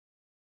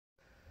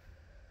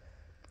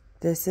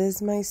This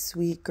is my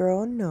sweet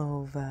girl,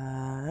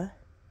 Nova.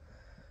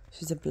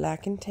 She's a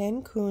black and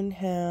tan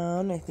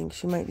coonhound. I think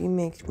she might be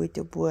mixed with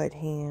a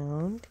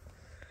bloodhound.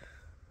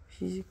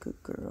 She's a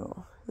good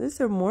girl. This is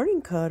her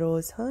morning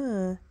cuddles,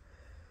 huh?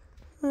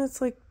 Well, it's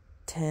like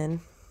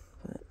 10.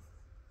 But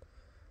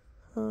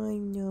hi,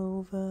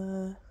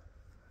 Nova.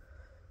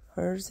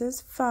 Hers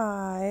is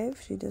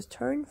 5. She just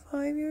turned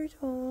 5 years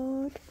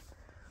old.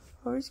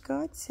 Hers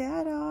got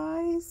sad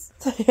eyes.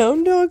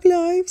 Hound dog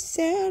life,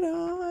 sad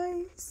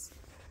eyes.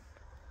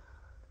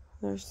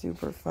 They're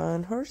super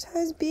fun. Hers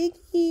has big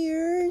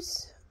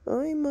ears.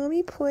 Oh,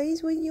 mommy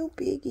plays with your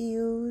big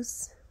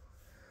ears.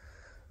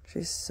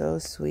 She's so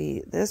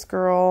sweet. This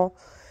girl,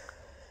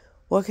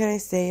 what can I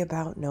say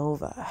about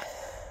Nova?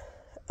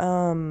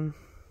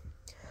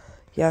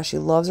 Yeah, she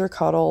loves her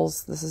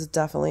cuddles. This is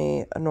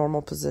definitely a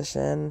normal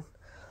position.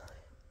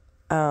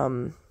 She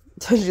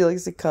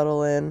likes to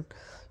cuddle in.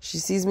 She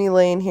sees me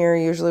laying here,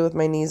 usually with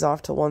my knees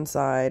off to one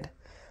side.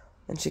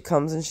 And she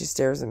comes and she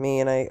stares at me,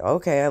 and I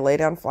lay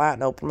down flat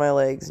and open my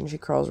legs, and she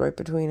crawls right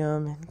between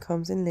them and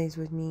comes and lays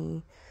with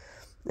me.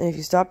 And if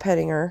you stop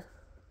petting her,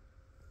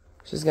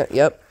 she's gonna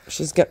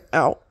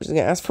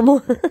ask for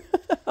more.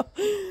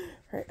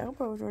 Her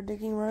elbows are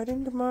digging right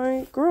into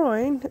my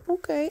groin.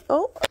 Okay,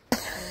 oh.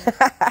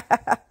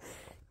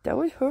 That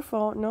was her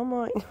fault, not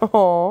mine.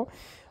 Oh,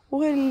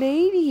 what a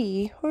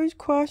lady. Hers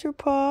cross her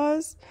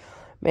paws.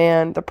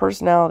 Man, the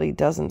personality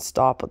doesn't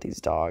stop with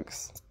these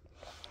dogs.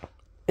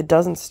 It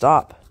doesn't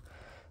stop.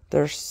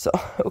 They're so...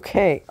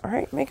 Okay. All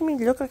right. Making me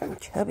look like I'm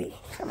chubby.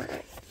 Come on.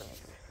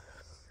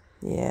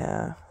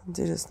 Yeah.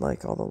 They just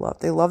like all the love.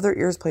 They love their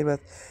ears played with.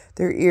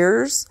 Their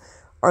ears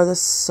are the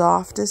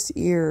softest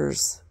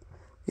ears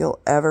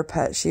you'll ever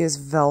pet. She is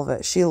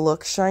velvet. She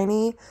looks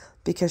shiny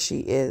because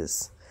she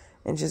is.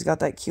 And she's got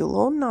that cute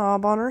little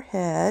knob on her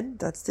head.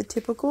 That's the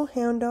typical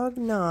hound dog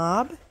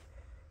knob.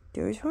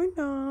 There's her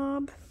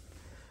knob.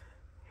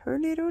 Her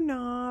little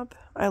knob.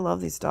 I love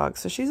these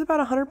dogs. So she's about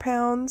 100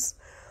 pounds.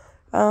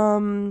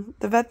 The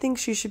vet thinks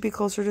she should be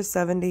closer to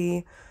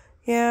 70.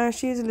 Yeah,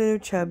 she's a little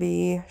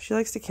chubby. She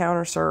likes to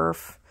counter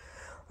surf.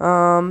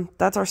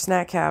 That's our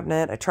snack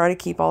cabinet. I try to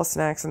keep all the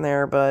snacks in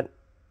there, but,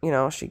 you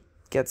know, she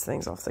gets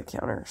things off the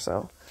counter,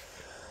 so.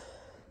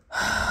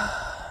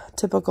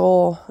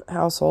 Typical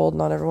household.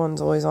 Not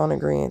everyone's always on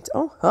agreement.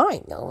 Oh,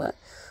 hi, Noah.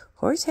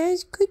 Horse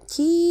has good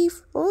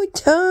teeth. Oh,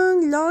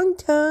 tongue, long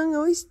tongue,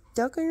 always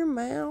stuck in her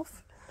mouth.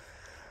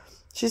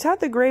 She's had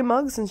the gray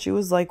mug since she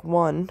was like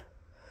 1.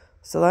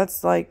 So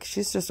that's like,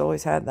 she's just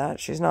always had that.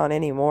 She's not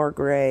any more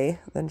gray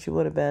than she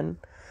would have been,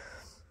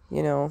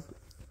 you know.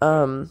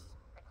 And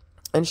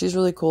she's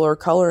really cool. Her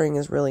coloring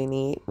is really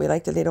neat. We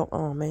like the little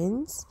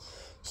almonds.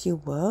 She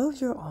loves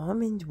her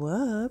almond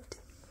rubbed.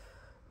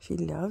 She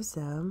loves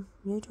them.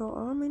 Little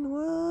almond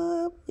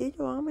rub.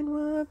 Little almond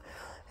rub.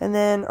 And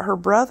then her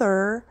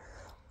brother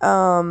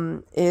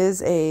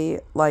is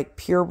a like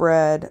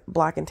purebred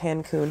black and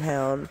tan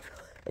coonhound.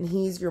 And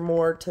he's your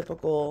more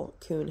typical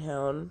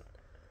coonhound.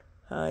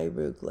 Hi,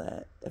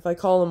 Rouglet. If I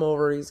call him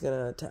over, he's going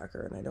to attack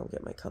her, and I don't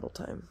get my cuddle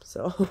time.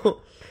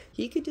 So,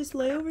 he could just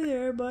lay over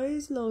there by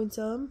his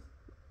lonesome.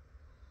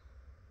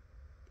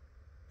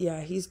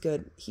 Yeah, he's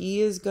good.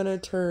 He is going to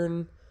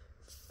turn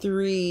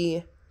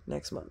 3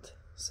 next month.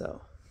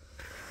 So,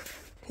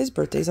 his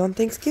birthday's on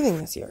Thanksgiving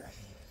this year.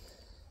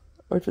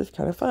 Which was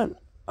kind of fun.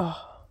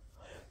 Oh,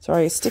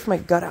 sorry, I stick my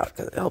gut out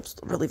because it helps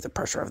relieve the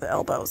pressure of the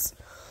elbows.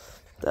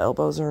 The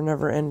elbows are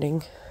never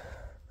ending.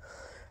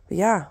 But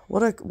yeah,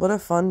 what a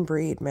fun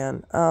breed,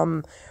 man.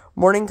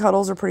 Morning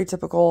cuddles are pretty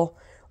typical,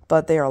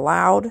 but they are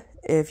loud.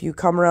 If you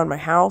come around my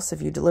house,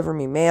 if you deliver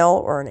me mail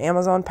or an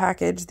Amazon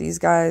package, these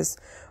guys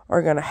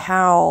are going to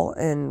howl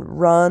and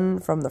run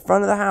from the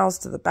front of the house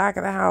to the back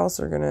of the house.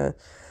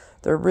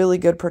 They're really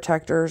good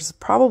protectors.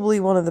 Probably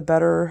one of the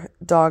better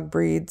dog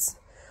breeds,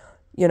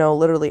 you know,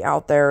 literally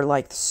out there,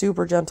 like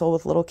super gentle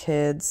with little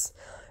kids.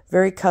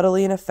 Very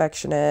cuddly and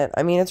affectionate.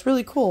 I mean, it's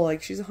really cool.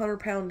 Like, she's a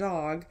 100-pound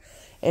dog,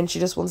 and she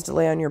just wants to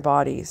lay on your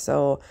body.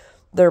 So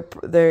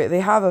they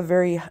have a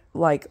very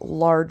like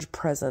large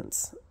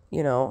presence,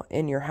 you know,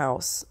 in your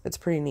house. It's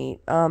pretty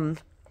neat.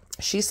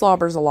 She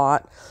slobbers a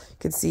lot. You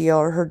can see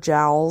her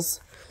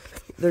jowls.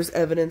 There's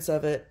evidence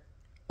of it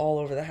all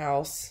over the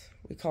house.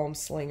 We call them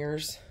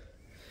slingers.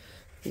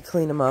 You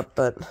clean them up,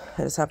 but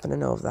I just happen to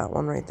know of that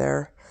one right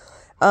there.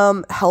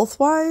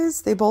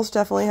 Health-wise, they both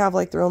definitely have,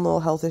 like, their own little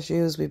health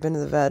issues. We've been to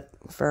the vet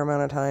a fair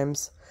amount of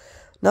times.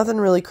 Nothing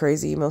really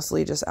crazy,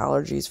 mostly just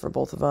allergies for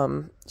both of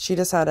them. She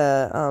just had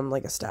a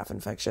staph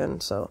infection,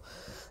 so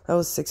that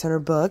was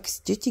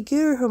 $600. Just to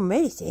give her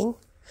medicine,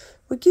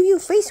 we'll give you a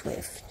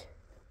facelift.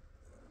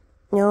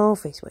 No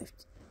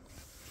facelift.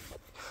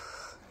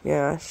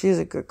 Yeah, she's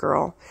a good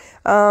girl.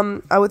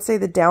 I would say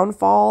the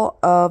downfall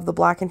of the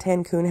black and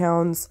tan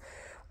coonhounds,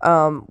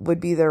 would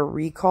be their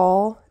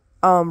recall.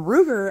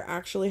 Ruger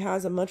actually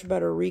has a much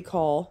better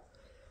recall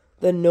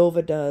than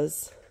Nova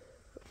does.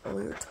 Oh,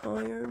 you're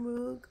tired,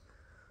 Moog?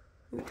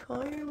 You're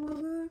tired,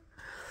 Mooger?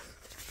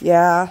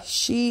 Yeah,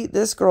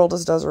 this girl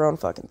just does her own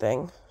fucking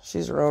thing.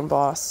 She's her own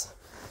boss.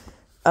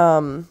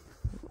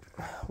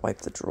 wipe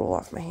the drool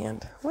off my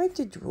hand. Wipe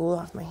the drool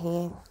off my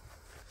hand.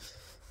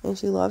 And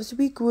she loves to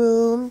be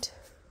groomed.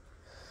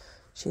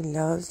 She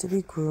loves to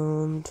be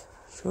groomed.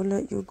 She'll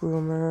let you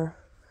groom her.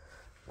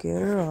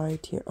 Get her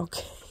right here.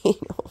 Okay.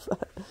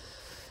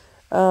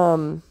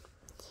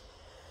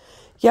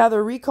 Yeah,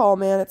 the recall,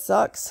 man, it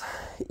sucks.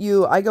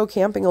 I go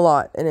camping a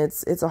lot, and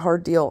it's a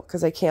hard deal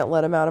because I can't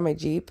let him out of my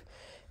Jeep.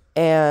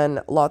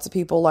 And lots of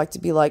people like to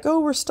be like, oh,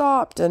 we're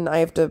stopped. And I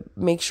have to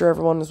make sure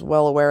everyone is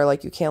well aware,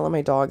 like, you can't let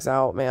my dogs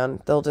out,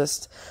 man. They'll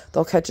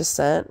catch a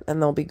scent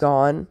and they'll be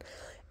gone.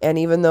 And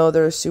even though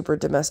they're super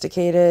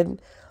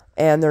domesticated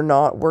and they're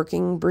not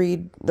working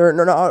breed, they're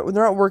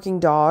not working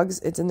dogs,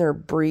 it's in their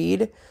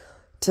breed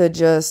to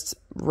just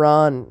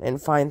run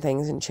and find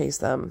things and chase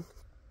them.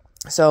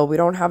 So we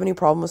don't have any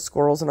problem with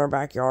squirrels in our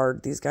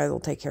backyard. These guys will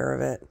take care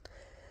of it.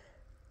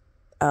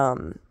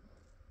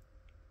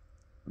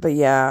 But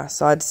yeah,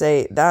 so I'd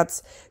say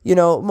that's,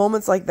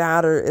 moments like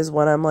that is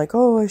when I'm like,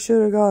 oh, I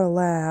should have got a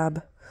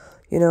lab.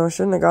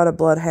 Shouldn't have got a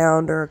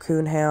bloodhound or a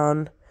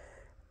coonhound.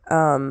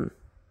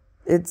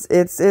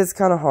 It's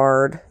kind of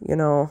hard,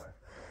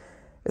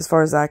 as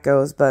far as that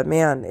goes. But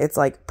man, it's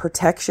like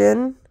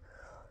protection.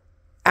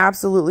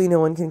 Absolutely no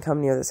one can come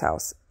near this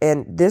house.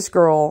 And this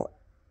girl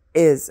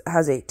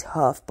has a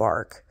tough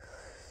bark.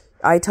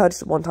 I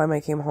touched one time I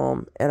came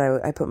home and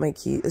I put my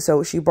key.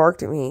 So she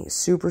barked at me.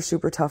 Super,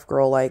 super tough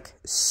girl. Like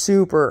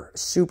super,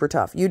 super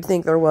tough. You'd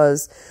think there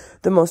was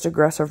the most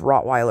aggressive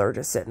Rottweiler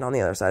just sitting on the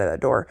other side of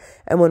that door.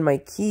 And when my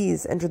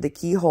keys entered the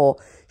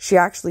keyhole, she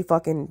actually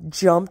fucking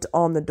jumped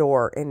on the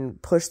door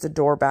and pushed the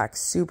door back,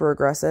 super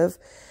aggressive.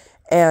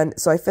 And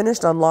so I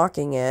finished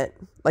unlocking it.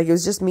 Like it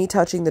was just me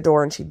touching the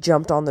door and she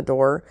jumped on the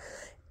door.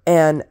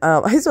 And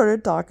I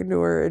started talking to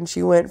her, and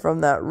she went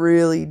from that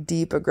really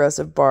deep,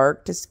 aggressive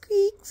bark to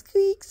squeak,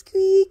 squeak,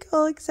 squeak,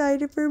 all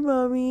excited for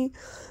mommy.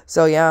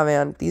 So yeah,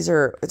 man, it's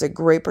a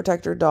great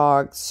protector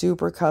dog,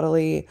 super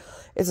cuddly.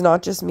 It's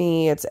not just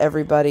me, it's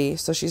everybody.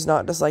 So she's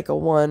not just like a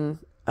one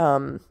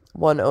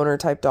owner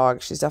type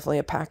dog. She's definitely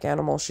a pack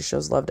animal. She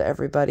shows love to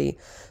everybody.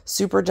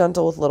 Super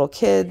gentle with little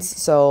kids.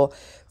 So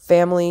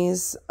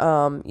families,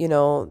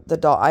 the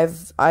dog,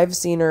 I've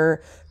seen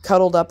her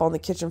cuddled up on the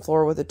kitchen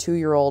floor with a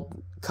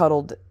 2-year-old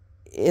cuddled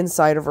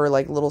inside of her,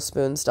 like little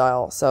spoon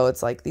style. So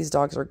it's like, these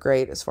dogs are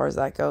great as far as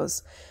that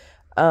goes.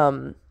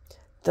 The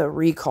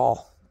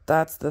recall,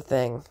 that's the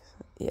thing.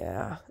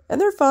 Yeah.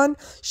 And they're fun.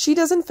 She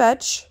doesn't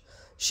fetch.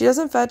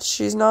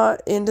 She's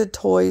not into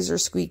toys or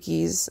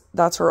squeakies.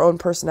 That's her own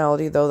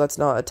personality, though. That's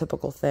not a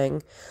typical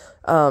thing.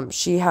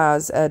 She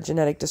has a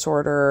genetic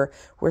disorder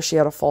where she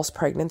had a false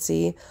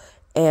pregnancy.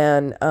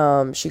 And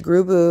she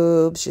grew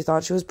boobs. She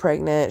thought she was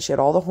pregnant. She had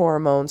all the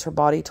hormones. Her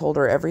body told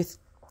her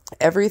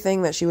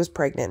everything that she was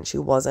pregnant. She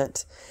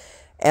wasn't.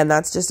 And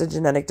that's just a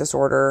genetic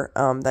disorder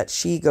that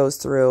she goes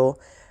through.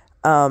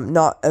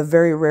 Not a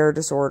very rare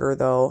disorder,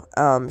 though.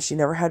 She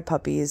never had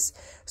puppies.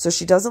 So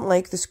she doesn't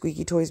like the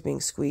squeaky toys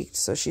being squeaked.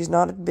 So she's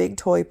not a big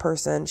toy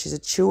person. She's a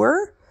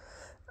chewer.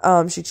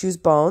 She chews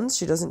bones.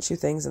 She doesn't chew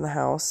things in the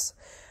house.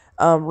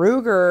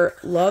 Ruger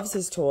loves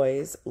his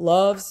toys.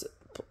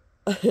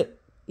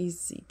 He's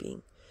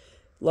seeping.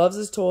 Loves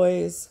his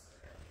toys.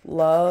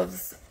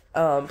 Loves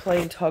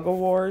playing tug of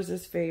war is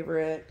his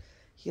favorite.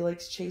 He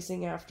likes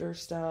chasing after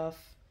stuff.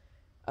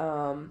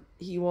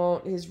 He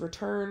won't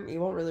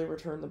really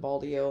return the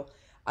ball to you.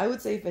 I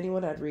would say if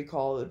anyone had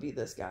recall, it would be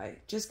this guy.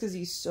 Just because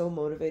he's so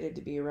motivated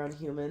to be around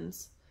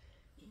humans.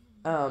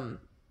 And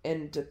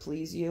to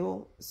please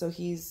you. But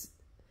he's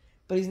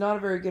not a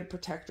very good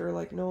protector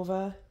like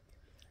Nova.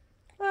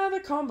 The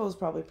combo's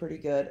probably pretty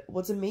good.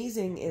 What's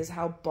amazing is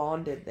how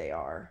bonded they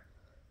are.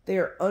 They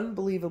are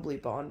unbelievably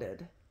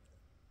bonded.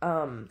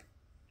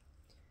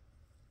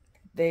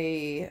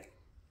 They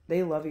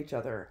love each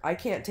other. I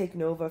can't take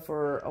Nova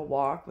for a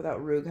walk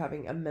without Rug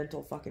having a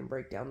mental fucking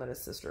breakdown that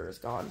his sister is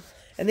gone.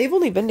 And they've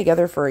only been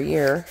together for a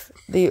year.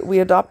 We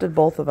adopted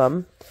both of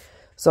them.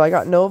 So I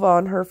got Nova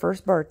on her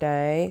first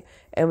birthday,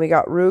 and we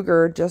got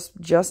Ruger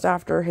just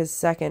after his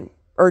second,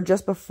 or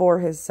just before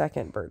his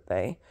second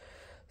birthday.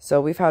 So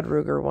we've had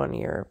Ruger 1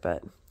 year,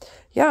 but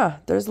yeah,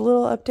 there's a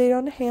little update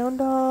on the hound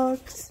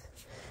dogs.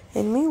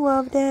 And we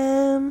love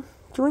them.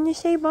 Do you want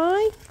to say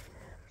bye?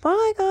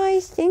 Bye,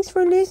 guys. Thanks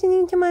for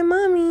listening to my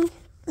mommy.